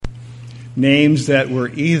names that were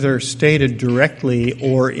either stated directly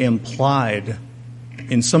or implied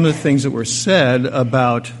in some of the things that were said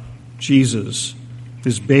about Jesus,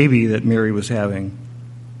 this baby that Mary was having.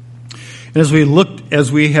 And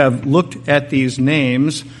as we have looked at these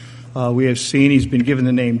names, we have seen he's been given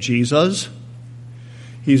the name Jesus.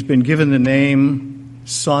 He's been given the name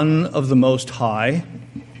Son of the Most High.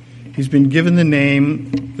 He's been given the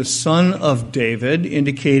name the Son of David,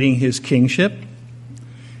 indicating his kingship.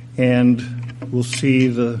 And we'll see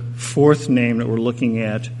the fourth name that we're looking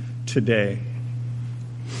at today.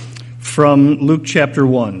 From Luke chapter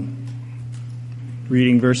 1,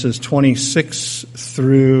 reading verses 26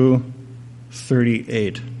 through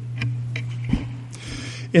 38.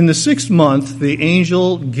 In the 6th month, the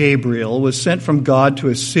angel Gabriel was sent from God to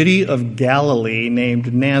a city of Galilee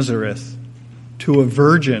named Nazareth, to a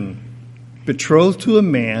virgin betrothed to a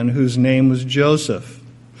man whose name was Joseph,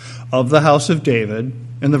 of the house of David,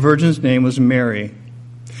 and the virgin's name was Mary.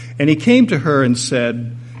 And he came to her and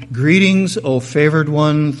said, "Greetings, O favored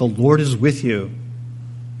one, the Lord is with you."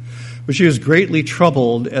 But she was greatly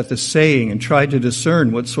troubled at the saying and tried to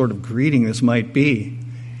discern what sort of greeting this might be.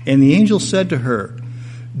 And the angel said to her,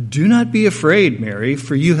 "Do not be afraid, Mary,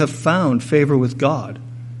 for you have found favor with God.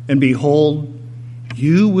 And behold,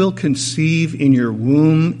 you will conceive in your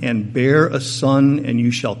womb and bear a son, and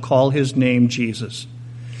you shall call his name Jesus.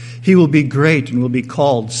 He will be great and will be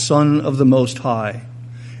called Son of the Most High.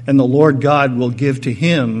 And the Lord God will give to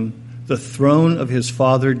him the throne of his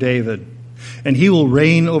father David. And he will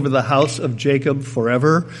reign over the house of Jacob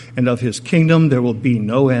forever, and of his kingdom there will be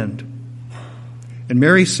no end." And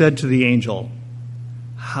Mary said to the angel,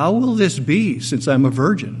 "How will this be, since I'm a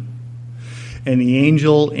virgin?" And the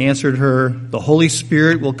angel answered her, "The Holy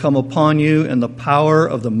Spirit will come upon you, and the power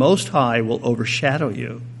of the Most High will overshadow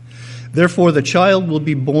you. Therefore the child will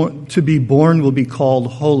be born will be called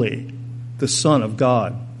Holy, the Son of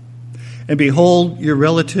God. And behold, your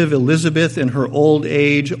relative Elizabeth in her old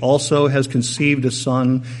age also has conceived a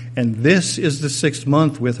son, and this is the 6th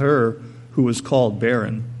month with her who was called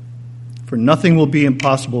barren. For nothing will be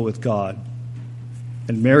impossible with God."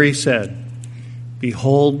 And Mary said,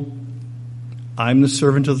 "Behold, I'm the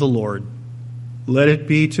servant of the Lord. Let it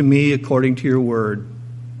be to me according to your word."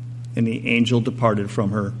 And the angel departed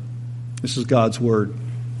from her. This is God's word.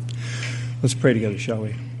 Let's pray together, shall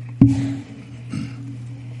we?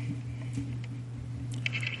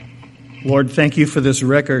 Lord, thank you for this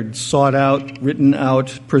record, sought out, written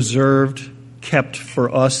out, preserved, kept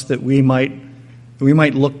for us, that we might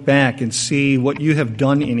look back and see what you have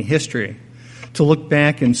done in history, to look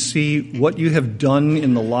back and see what you have done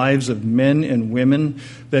in the lives of men and women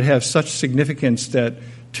that have such significance that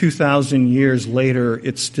 2,000 years later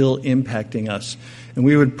it's still impacting us. And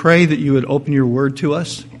we would pray that you would open your word to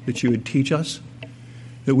us, that you would teach us,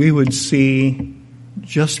 that we would see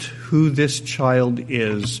just who this child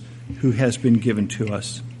is who has been given to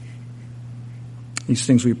us. These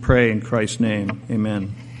things we pray in Christ's name.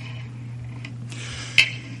 Amen.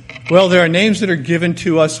 Well, there are names that are given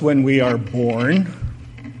to us when we are born,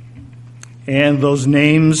 and those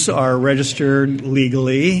names are registered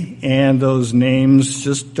legally, and those names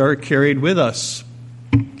just are carried with us.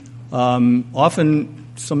 Sometimes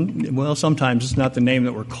it's not the name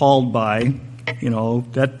that we're called by.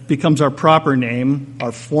 That becomes our proper name,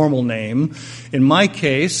 our formal name. In my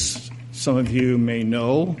case, some of you may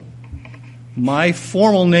know, my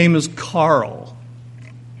formal name is Carl.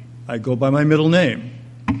 I go by my middle name.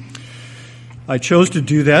 I chose to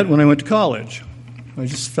do that when I went to college. I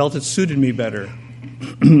just felt it suited me better.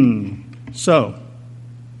 So,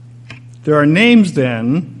 there are names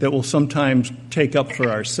then that we'll sometimes take up for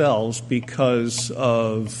ourselves because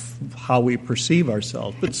of how we perceive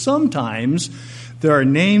ourselves. But sometimes there are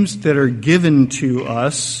names that are given to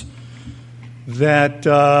us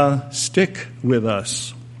that stick with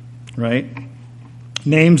us, right?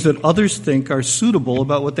 Names that others think are suitable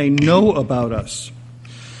about what they know about us.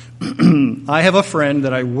 I have a friend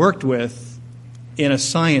that I worked with in a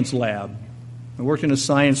science lab. I worked in a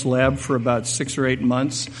science lab for about 6 or 8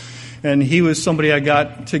 months. And he was somebody I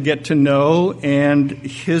got to get to know, and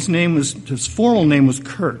his formal name was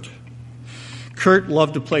Kurt. Kurt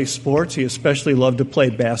loved to play sports. He especially loved to play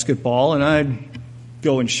basketball, and I'd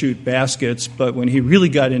go and shoot baskets, but when he really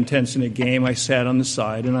got intense in a game, I sat on the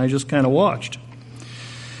side and I just kind of watched.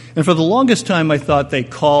 And for the longest time, I thought they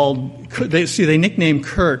nicknamed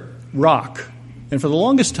Kurt Rock. And for the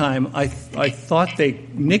longest time, I thought they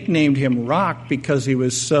nicknamed him Rock because he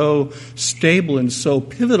was so stable and so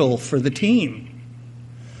pivotal for the team.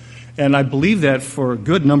 And I believed that for a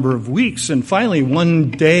good number of weeks. And finally,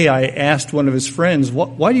 one day I asked one of his friends,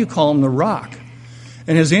 why do you call him the Rock?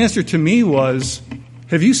 And his answer to me was,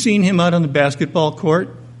 have you seen him out on the basketball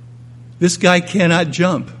court? This guy cannot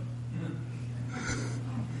jump.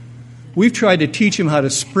 We've tried to teach him how to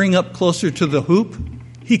spring up closer to the hoop.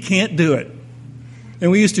 He can't do it.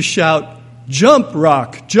 And we used to shout, "Jump,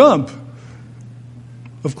 Rock, jump."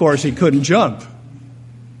 Of course, he couldn't jump.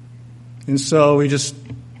 And so it's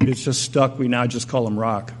just stuck. We now just call him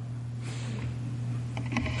Rock.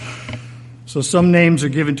 So some names are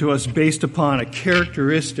given to us based upon a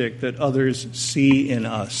characteristic that others see in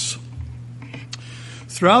us.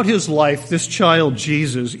 Throughout his life, this child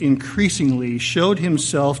Jesus increasingly showed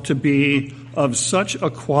himself to be of such a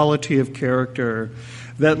quality of character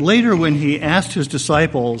that later when he asked his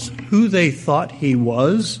disciples who they thought he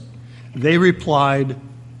was, they replied,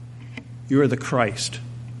 "You are the Christ,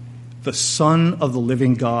 the Son of the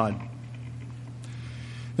living God."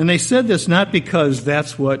 And they said this not because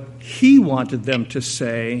that's what he wanted them to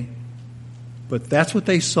say, but that's what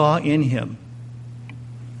they saw in him.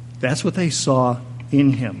 That's what they saw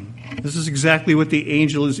in him. This is exactly what the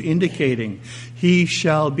angel is indicating. He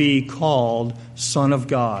shall be called Son of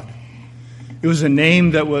God. It was a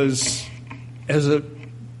name that was, as it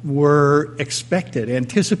were, expected,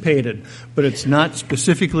 anticipated, but it's not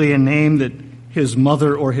specifically a name that his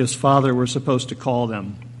mother or his father were supposed to call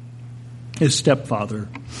them, his stepfather.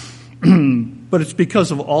 But it's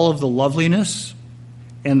because of all of the loveliness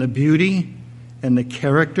and the beauty and the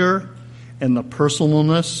character and the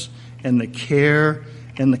personalness and the care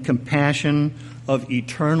and the compassion of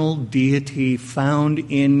eternal deity found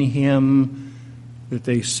in him that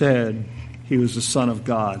they said he was the Son of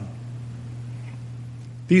God.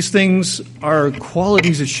 These things are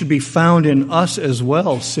qualities that should be found in us as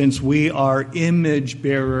well, since we are image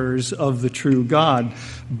bearers of the true God,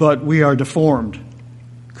 but we are deformed,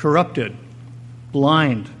 corrupted,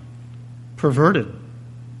 blind, perverted.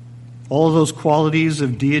 All of those qualities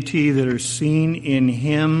of deity that are seen in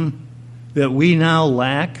him that we now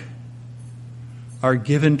lack are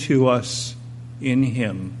given to us in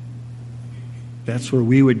him. That's where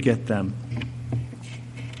we would get them.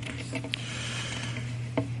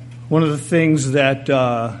 One of the things that,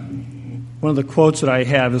 one of the quotes that I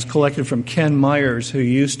have is collected from Ken Myers, who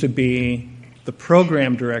used to be the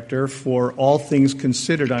program director for All Things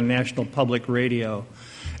Considered on National Public Radio.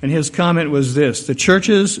 And his comment was this: the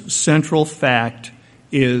church's central fact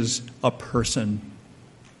is a person,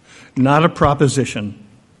 not a proposition.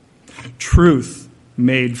 Truth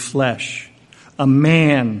made flesh, a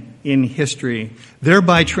man in history,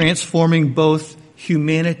 thereby transforming both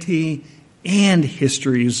humanity and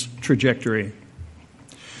history's trajectory.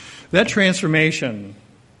 That transformation,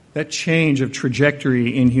 that change of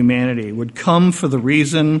trajectory in humanity would come for the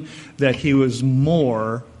reason that he was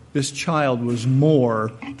more, this child was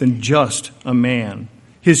more than just a man.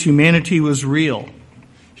 His humanity was real.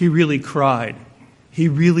 He really cried. He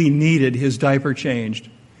really needed his diaper changed.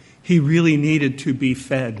 He really needed to be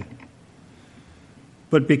fed.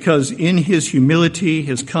 But because in his humility,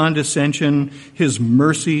 his condescension, his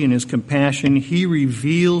mercy, and his compassion, he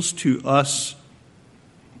reveals to us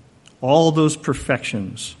all those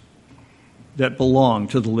perfections that belong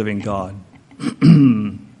to the living God.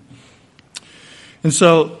 And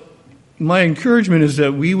so my encouragement is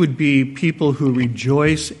that we would be people who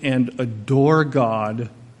rejoice and adore God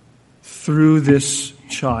through this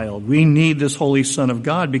child. We need this Holy Son of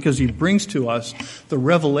God because he brings to us the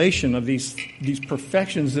revelation of these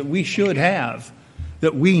perfections that we should have,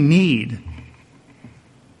 that we need.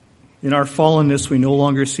 In our fallenness, we no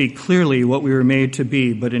longer see clearly what we were made to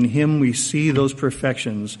be, but in him we see those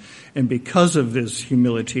perfections. And because of this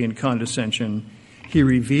humility and condescension, he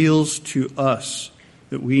reveals to us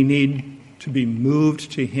that we need to be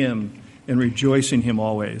moved to him and rejoice in him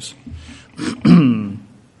always.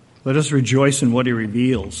 Let us rejoice in what he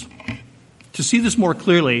reveals. To see this more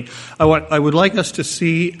clearly, I would like us to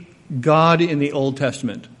see God in the Old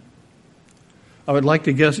Testament. I would like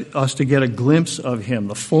us to get a glimpse of him.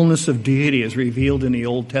 The fullness of deity is revealed in the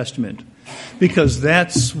Old Testament, because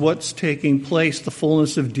that's what's taking place, the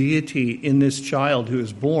fullness of deity in this child who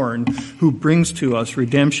is born, who brings to us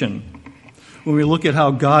redemption. When we look at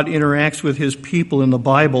how God interacts with his people in the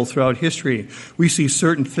Bible throughout history, we see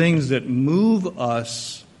certain things that move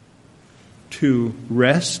us to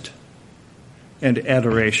rest and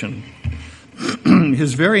adoration.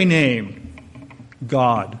 His very name,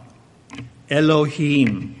 God,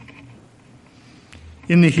 Elohim,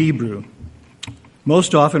 in the Hebrew,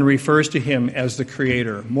 most often refers to him as the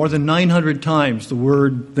Creator. More than 900 times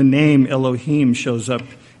the name Elohim shows up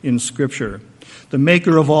in Scripture. The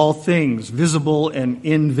maker of all things, visible and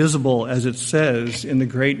invisible, as it says in the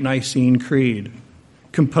great Nicene Creed.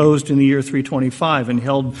 composed in the year 325 and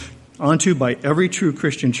held onto by every true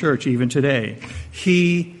Christian church even today.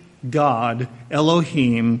 He, God,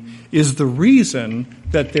 Elohim, is the reason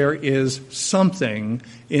that there is something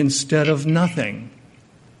instead of nothing.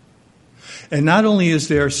 And not only is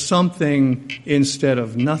there something instead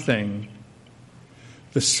of nothing,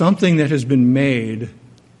 the something that has been made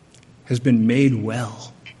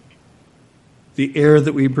well. The air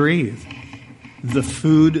that we breathe, the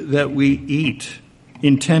food that we eat,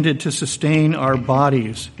 intended to sustain our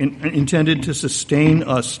bodies, intended to sustain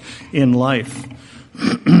us in life.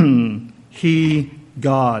 He,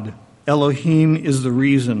 God, Elohim, is the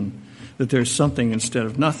reason that there's something instead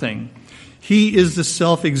of nothing. He is the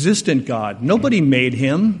self-existent God. Nobody made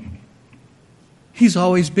him. He's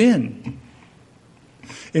always been.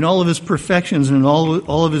 In all of his perfections and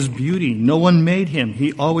all of his beauty, no one made him.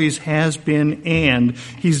 He always has been, and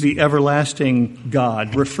he's the everlasting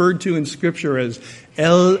God, referred to in Scripture as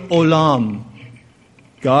El Olam,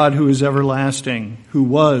 God who is everlasting, who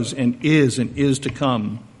was and is to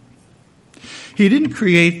come. He didn't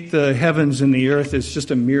create the heavens and the earth as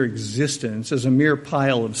just a mere existence, as a mere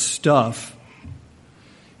pile of stuff.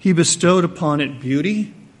 He bestowed upon it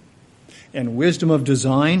beauty and wisdom of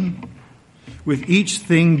design, with each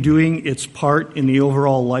thing doing its part in the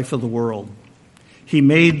overall life of the world. He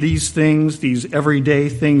made these things, these everyday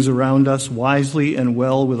things around us, wisely and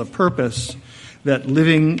well with a purpose that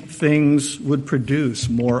living things would produce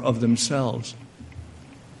more of themselves.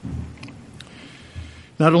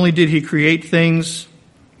 Not only did he create things,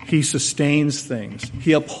 he sustains things.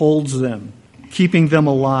 He upholds them, keeping them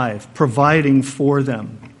alive, providing for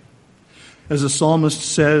them. As the psalmist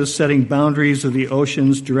says, setting boundaries of the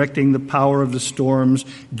oceans, directing the power of the storms,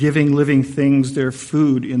 giving living things their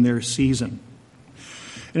food in their season.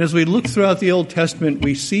 And as we look throughout the Old Testament,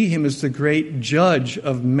 we see him as the great judge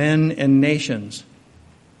of men and nations,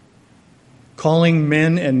 calling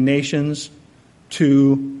men and nations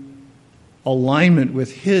to alignment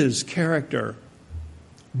with his character,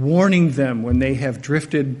 warning them when they have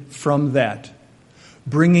drifted from that,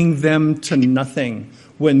 bringing them to nothing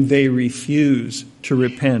when they refuse to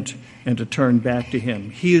repent and to turn back to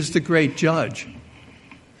him. He is the great judge.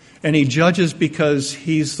 And he judges because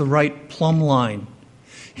he's the right plumb line.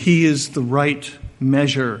 He is the right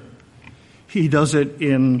measure. He does it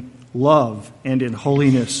in love and in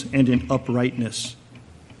holiness and in uprightness.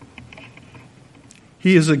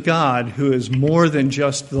 He is a God who is more than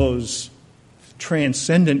just those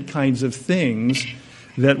transcendent kinds of things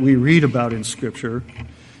that we read about in Scripture.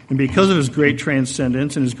 And because of his great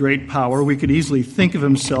transcendence and his great power, we could easily think of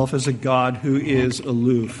himself as a God who is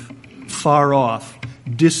aloof, far off,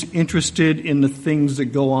 disinterested in the things that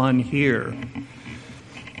go on here.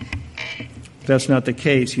 That's not the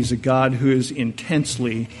case. He's a God who is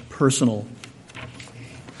intensely personal,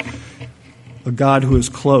 a God who is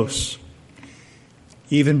close,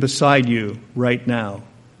 even beside you right now,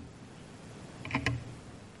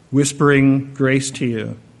 whispering grace to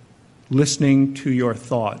you, listening to your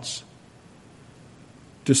thoughts,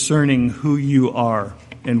 discerning who you are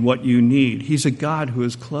and what you need. He's a God who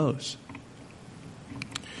is close.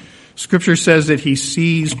 Scripture says that he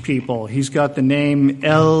sees people. He's got the name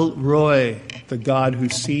El Roi, the God who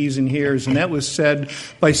sees and hears. And that was said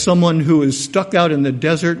by someone who was stuck out in the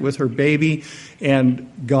desert with her baby, and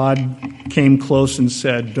God came close and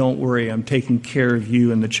said, "Don't worry, I'm taking care of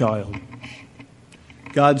you and the child."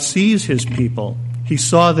 God sees his people. He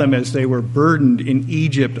saw them as they were burdened in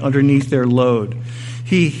Egypt underneath their load.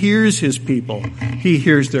 He hears his people. He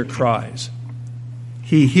hears their cries.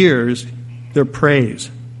 He hears their praise.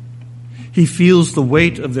 He feels the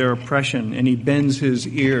weight of their oppression, and he bends his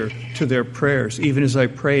ear to their prayers, even as I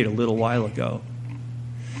prayed a little while ago.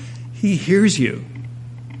 He hears you.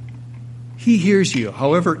 He hears you.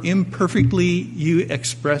 However imperfectly you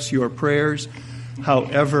express your prayers,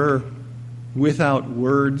 however without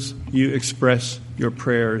words you express your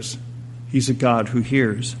prayers, he's a God who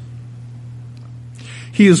hears.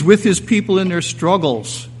 He is with his people in their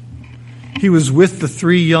struggles. He was with the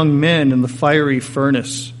 3 young men in the fiery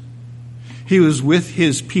furnace. He was with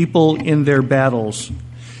his people in their battles.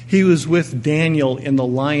 He was with Daniel in the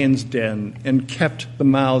lion's den and kept the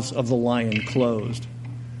mouths of the lion closed.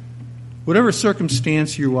 Whatever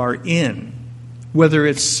circumstance you are in, whether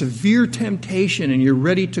it's severe temptation and you're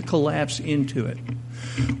ready to collapse into it,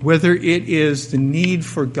 whether it is the need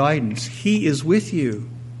for guidance, he is with you.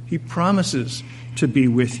 He promises to be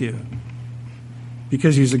with you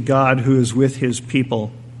because he's a God who is with his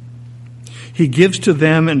people. He gives to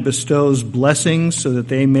them and bestows blessings so that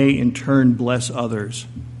they may in turn bless others.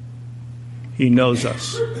 He knows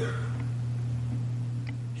us.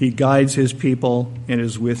 He guides his people and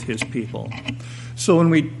is with his people. So when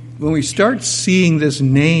we start seeing this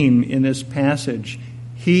name in this passage,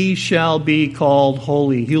 he shall be called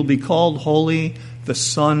holy. He'll be called holy, the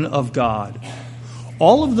Son of God.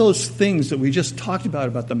 All of those things that we just talked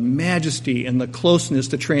about the majesty and the closeness,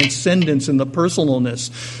 the transcendence and the personalness,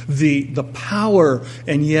 the power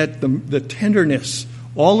and yet the tenderness,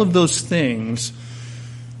 all of those things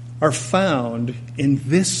are found in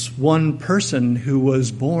this one person who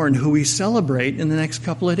was born, who we celebrate in the next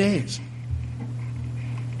couple of days.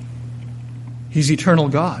 He's eternal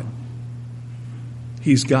God.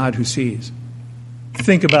 He's God who sees.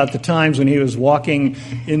 Think about the times when he was walking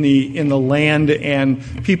in the land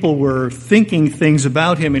and people were thinking things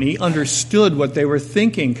about him, and he understood what they were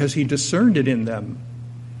thinking because he discerned it in them.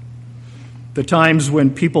 The times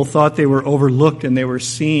when people thought they were overlooked and they were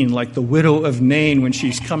seen, like the widow of Nain when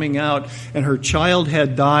she's coming out and her child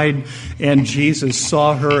had died, and Jesus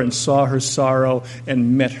saw her and saw her sorrow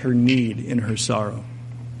and met her need in her sorrow.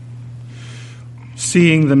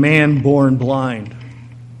 Seeing the man born blind,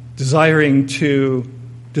 desiring to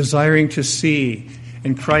see,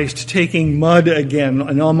 and Christ taking mud again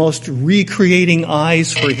and almost recreating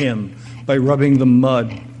eyes for him by rubbing the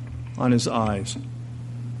mud on his eyes.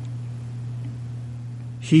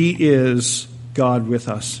 He is God with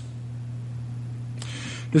us.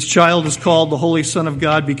 This child is called the Holy Son of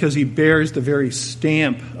God because he bears the very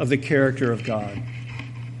stamp of the character of God.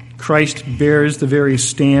 Christ bears the very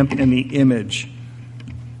stamp and the image,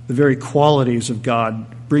 the very qualities of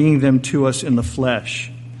God, bringing them to us in the flesh.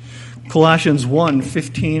 Colossians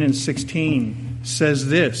 1:15 and 16 says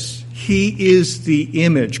this: He is the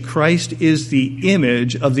image, Christ is the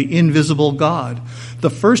image of the invisible God, the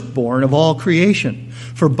firstborn of all creation.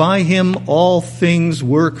 For by him all things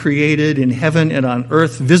were created in heaven and on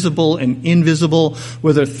earth, visible and invisible,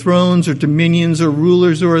 whether thrones or dominions or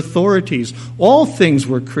rulers or authorities. All things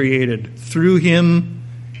were created through him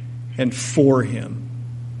and for him.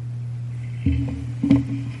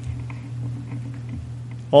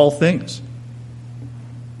 All things.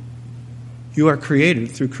 You are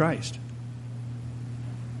created through Christ.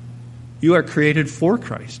 You are created for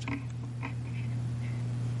Christ.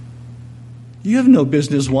 You have no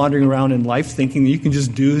business wandering around in life thinking that you can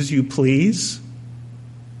just do as you please.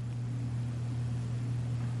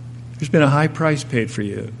 There's been a high price paid for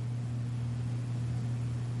you.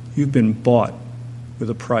 You've been bought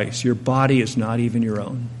with a price. Your body is not even your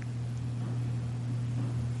own.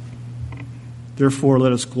 Therefore,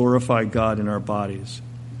 let us glorify God in our bodies.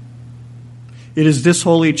 It is this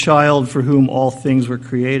holy child for whom all things were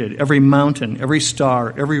created. Every mountain, every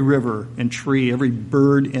star, every river and tree, every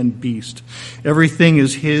bird and beast. Everything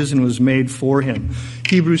is his and was made for him.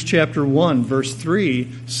 Hebrews chapter 1, verse 3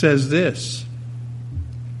 says this,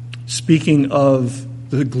 speaking of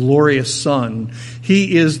the glorious Son,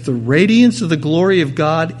 he is the radiance of the glory of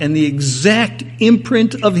God and the exact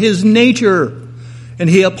imprint of his nature. And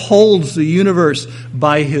he upholds the universe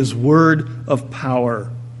by his word of power.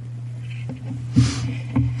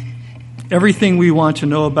 Everything we want to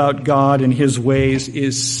know about God and his ways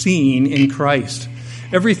is seen in Christ.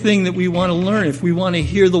 Everything that we want to learn, if we want to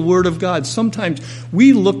hear the word of God, sometimes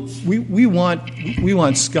we want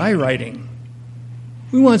skywriting.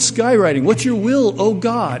 We want skywriting. What's your will, O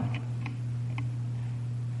God?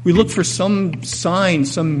 We look for some sign,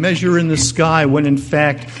 some measure in the sky, when in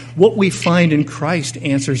fact what we find in Christ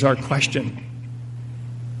answers our question.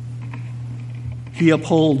 He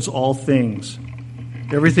upholds all things.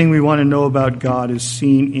 Everything we want to know about God is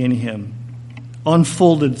seen in him,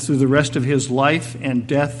 unfolded through the rest of his life and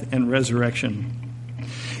death and resurrection.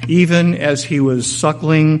 Even as he was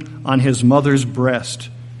suckling on his mother's breast,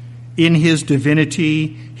 in his divinity,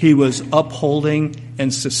 he was upholding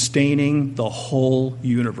and sustaining the whole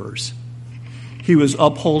universe. He was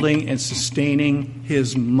upholding and sustaining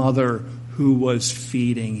his mother who was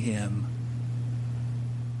feeding him.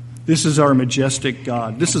 This is our majestic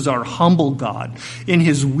God. This is our humble God. In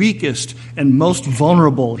his weakest and most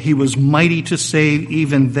vulnerable, he was mighty to save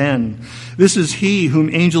even then. This is he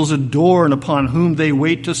whom angels adore and upon whom they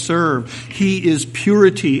wait to serve. He is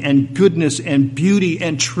purity and goodness and beauty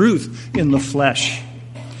and truth in the flesh.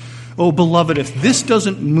 Oh, beloved, if this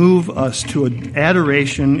doesn't move us to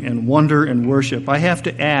adoration and wonder and worship, I have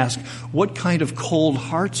to ask what kind of cold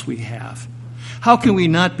hearts we have. How can we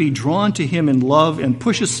not be drawn to him in love and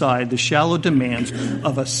push aside the shallow demands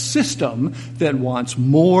of a system that wants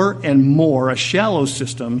more and more, a shallow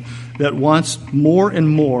system that wants more and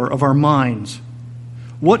more of our minds?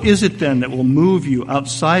 What is it then that will move you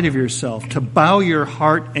outside of yourself to bow your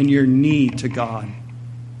heart and your knee to God?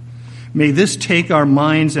 May this take our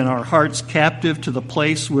minds and our hearts captive to the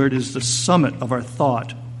place where it is the summit of our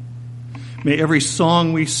thought. May every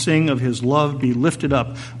song we sing of his love be lifted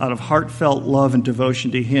up out of heartfelt love and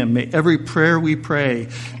devotion to him. May every prayer we pray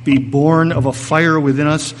be born of a fire within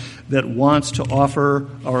us that wants to offer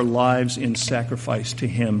our lives in sacrifice to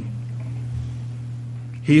him.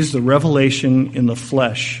 He's the revelation in the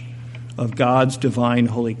flesh of God's divine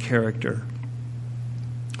holy character.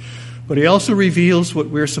 But he also reveals what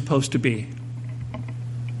we're supposed to be.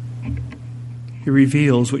 He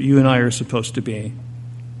reveals what you and I are supposed to be.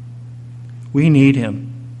 We need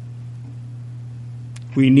him.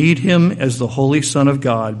 We need him as the Holy Son of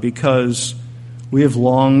God because we have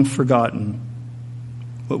long forgotten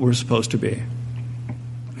what we're supposed to be.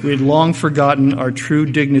 We had long forgotten our true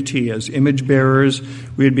dignity as image bearers.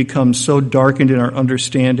 We had become so darkened in our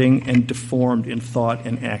understanding and deformed in thought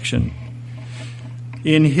and action.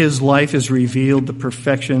 In his life is revealed the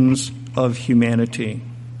perfections of humanity.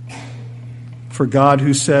 For God,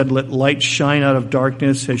 who said, "Let light shine out of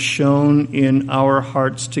darkness," has shone in our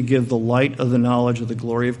hearts to give the light of the knowledge of the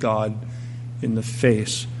glory of God in the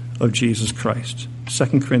face of Jesus Christ.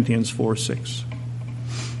 2 Corinthians 4:6.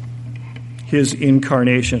 His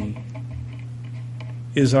incarnation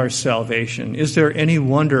is our salvation. Is there any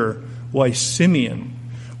wonder why Simeon,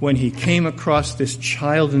 when he came across this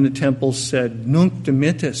child in the temple, said, "Nunc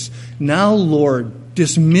dimittis," now, Lord,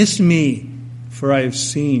 dismiss me, for I have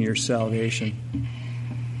seen your salvation.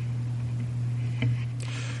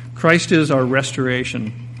 Christ is our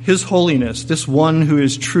restoration. His holiness, this one who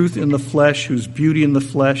is truth in the flesh, who's beauty in the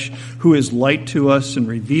flesh, who is light to us and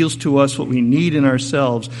reveals to us what we need in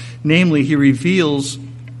ourselves. Namely, he reveals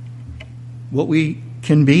what we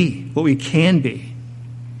can be, what we can be.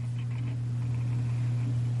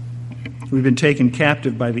 We've been taken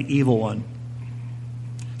captive by the evil one.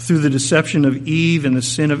 Through the deception of Eve and the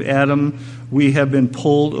sin of Adam, we have been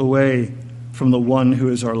pulled away from the one who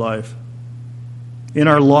is our life. In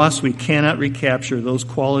our loss, we cannot recapture those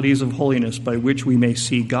qualities of holiness by which we may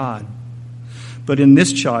see God. But in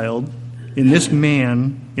this child, in this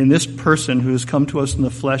man, in this person who has come to us in the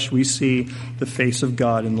flesh, we see the face of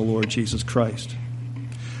God in the Lord Jesus Christ.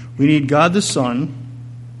 We need God the Son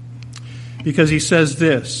because he says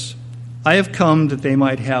this, "I have come that they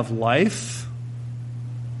might have life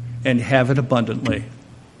and have it abundantly."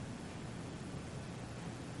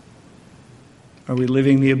 Are we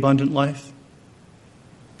living the abundant life?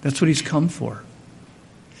 That's what he's come for.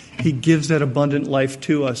 He gives that abundant life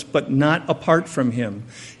to us, but not apart from him.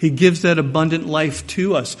 He gives that abundant life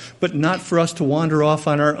to us, but not for us to wander off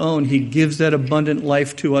on our own. He gives that abundant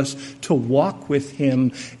life to us to walk with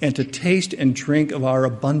him and to taste and drink of our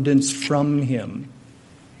abundance from him.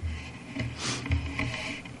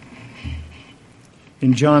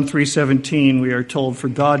 In John 3:17, we are told, "For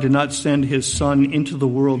God did not send his Son into the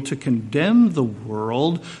world to condemn the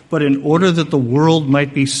world, but in order that the world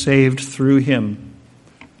might be saved through him."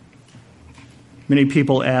 Many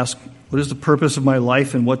people ask, what is the purpose of my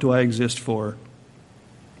life and what do I exist for?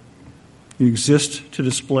 You exist to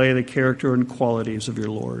display the character and qualities of your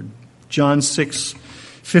Lord. John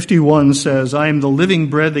 6:51 says, "I am the living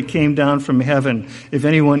bread that came down from heaven. If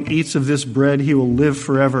anyone eats of this bread, he will live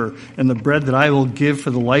forever. And the bread that I will give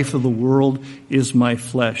for the life of the world is my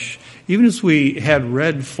flesh." Even as we had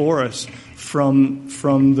read for us from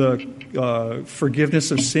the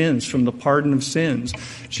forgiveness of sins, from the pardon of sins,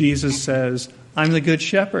 Jesus says, "I'm the good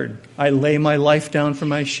shepherd. I lay my life down for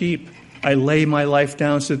my sheep. I lay my life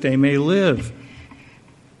down so that they may live.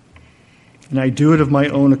 And I do it of my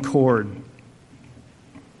own accord."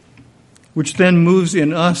 Which then moves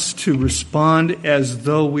in us to respond as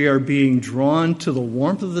though we are being drawn to the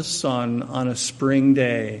warmth of the sun on a spring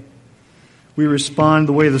day. We respond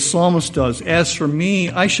the way the psalmist does. "As for me,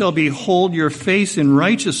 I shall behold your face in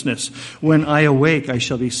righteousness. When I awake, I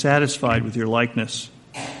shall be satisfied with your likeness."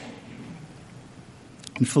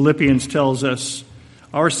 And Philippians tells us,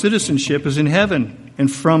 our citizenship is in heaven, and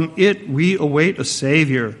from it we await a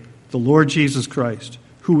Savior, the Lord Jesus Christ,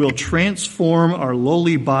 who will transform our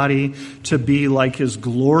lowly body to be like his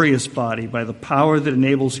glorious body by the power that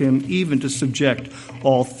enables him even to subject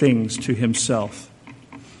all things to himself.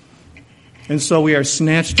 And so we are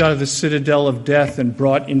snatched out of the citadel of death and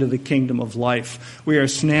brought into the kingdom of life. We are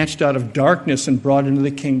snatched out of darkness and brought into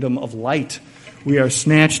the kingdom of light. We are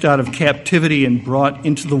snatched out of captivity and brought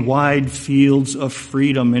into the wide fields of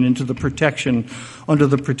freedom and into the protection, under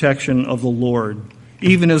the protection of the Lord.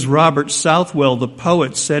 Even as Robert Southwell, the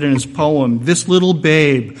poet, said in his poem, "This little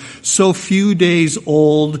babe, so few days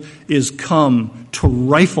old, is come to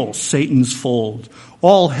rifle Satan's fold.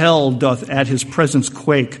 All hell doth at his presence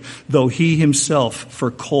quake, though he himself for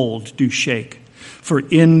cold do shake. For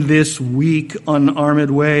in this weak, unarmed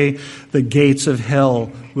way, the gates of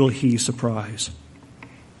hell will he surprise."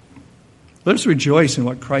 Let us rejoice in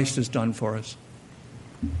what Christ has done for us.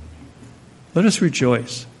 Let us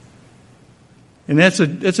rejoice. And that's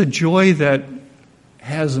a joy that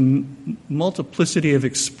has a multiplicity of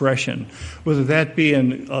expression, whether that be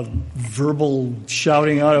a verbal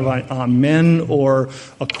shouting out of amen or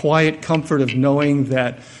a quiet comfort of knowing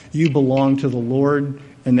that you belong to the Lord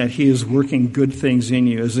and that he is working good things in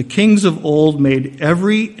you. As the kings of old made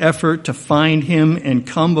every effort to find him and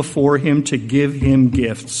come before him to give him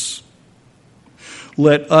gifts,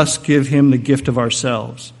 let us give him the gift of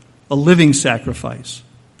ourselves, a living sacrifice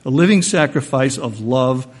of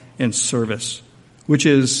love and service, which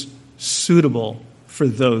is suitable for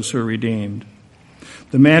those who are redeemed.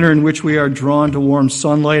 The manner in which we are drawn to warm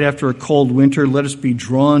sunlight after a cold winter, let us be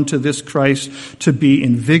drawn to this Christ, to be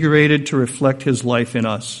invigorated to reflect his life in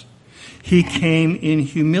us. He came in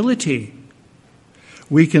humility.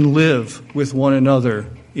 We can live with one another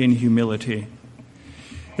in humility.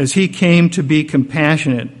 As he came to be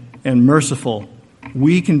compassionate and merciful,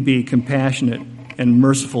 we can be compassionate and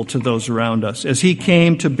merciful to those around us. As he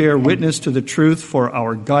came to bear witness to the truth for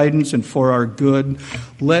our guidance and for our good,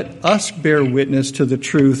 let us bear witness to the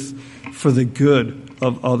truth for the good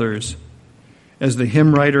of others. As the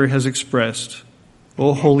hymn writer has expressed,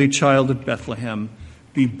 "O holy child of Bethlehem,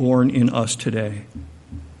 be born in us today."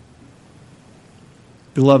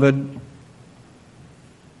 Beloved,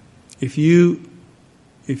 if you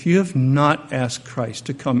have not asked Christ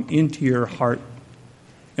to come into your heart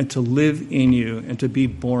and to live in you and to be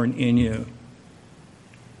born in you,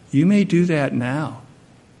 you may do that now.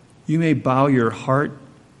 You may bow your heart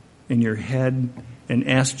and your head and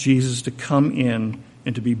ask Jesus to come in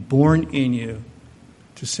and to be born in you,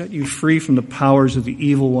 to set you free from the powers of the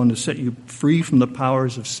evil one, to set you free from the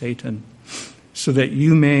powers of Satan, so that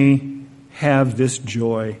you may have this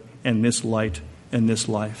joy and this light and this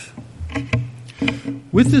life.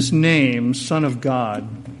 With this name, Son of God,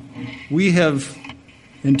 we have,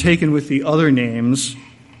 and taken with the other names,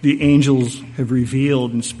 the angels have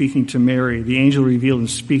revealed in speaking to Mary, the angel revealed in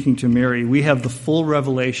speaking to Mary, we have the full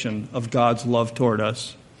revelation of God's love toward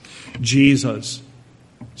us. Jesus,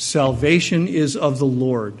 salvation is of the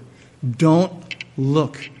Lord. Don't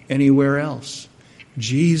look anywhere else.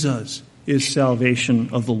 Jesus is salvation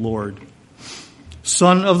of the Lord.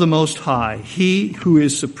 Son of the Most High, he who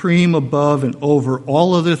is supreme above and over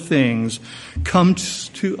all other things, comes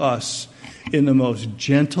to us in the most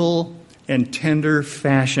gentle and tender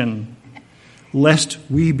fashion, lest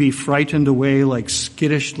we be frightened away like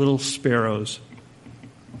skittish little sparrows.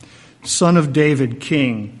 Son of David,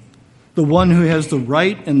 King, the one who has the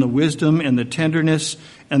right and the wisdom and the tenderness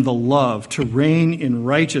and the love to reign in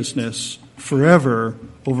righteousness forever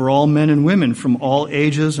over all men and women from all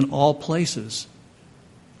ages and all places.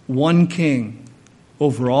 One King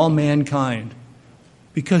over all mankind,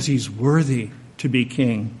 because he's worthy to be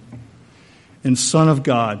king. And Son of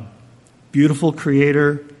God, beautiful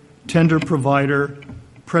creator, tender provider,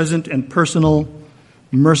 present and personal,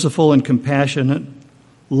 merciful and compassionate,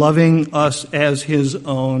 loving us as his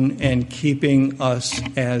own and keeping us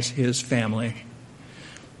as his family.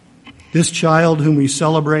 This child whom we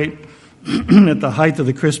celebrate at the height of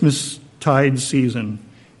the Christmas tide season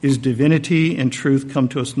is divinity and truth come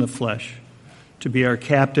to us in the flesh, to be our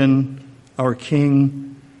captain, our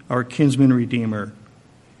king, our kinsman redeemer.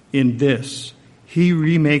 In this, he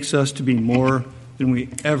remakes us to be more than we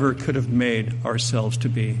ever could have made ourselves to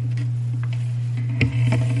be.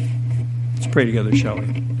 Let's pray together, shall we?